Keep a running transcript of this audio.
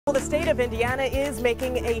Well, the state of Indiana is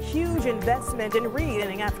making a huge investment in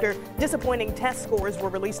reading after disappointing test scores were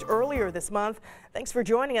released earlier this month. Thanks for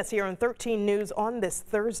joining us here on 13 News on this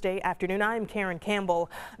Thursday afternoon. I'm Karen Campbell.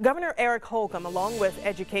 Governor Eric Holcomb, along with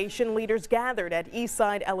education leaders, gathered at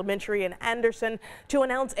Eastside Elementary in Anderson to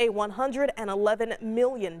announce a $111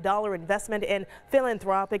 million investment in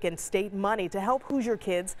philanthropic and state money to help Hoosier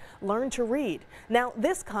kids learn to read. Now,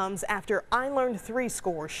 this comes after iLearn3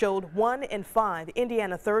 scores showed 1 in 5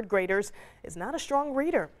 Indiana third graders is not a strong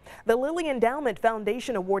reader. The Lilly Endowment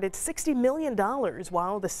Foundation awarded $60 million,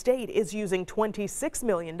 while the state is using $26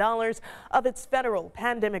 million of its federal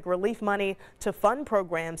pandemic relief money to fund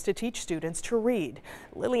programs to teach students to read.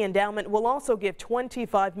 Lilly Endowment will also give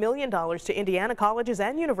 $25 million to Indiana colleges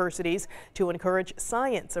and universities to encourage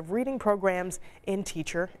science of reading programs in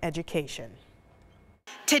teacher education.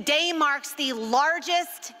 Today marks the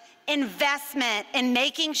largest investment in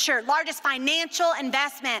making sure, largest financial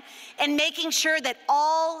investment in making sure that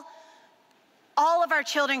all of our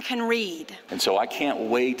children can read. And so I can't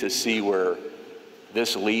wait to see where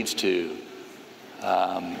this leads to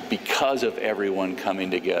because of everyone coming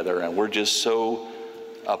together. And we're just so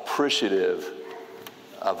appreciative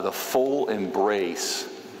of the full embrace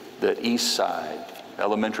that Eastside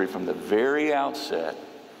Elementary from the very outset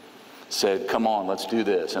said, come on, let's do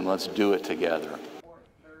this and let's do it together.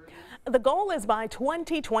 The goal is by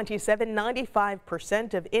 2027,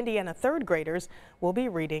 95% of Indiana third graders will be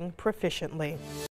reading proficiently.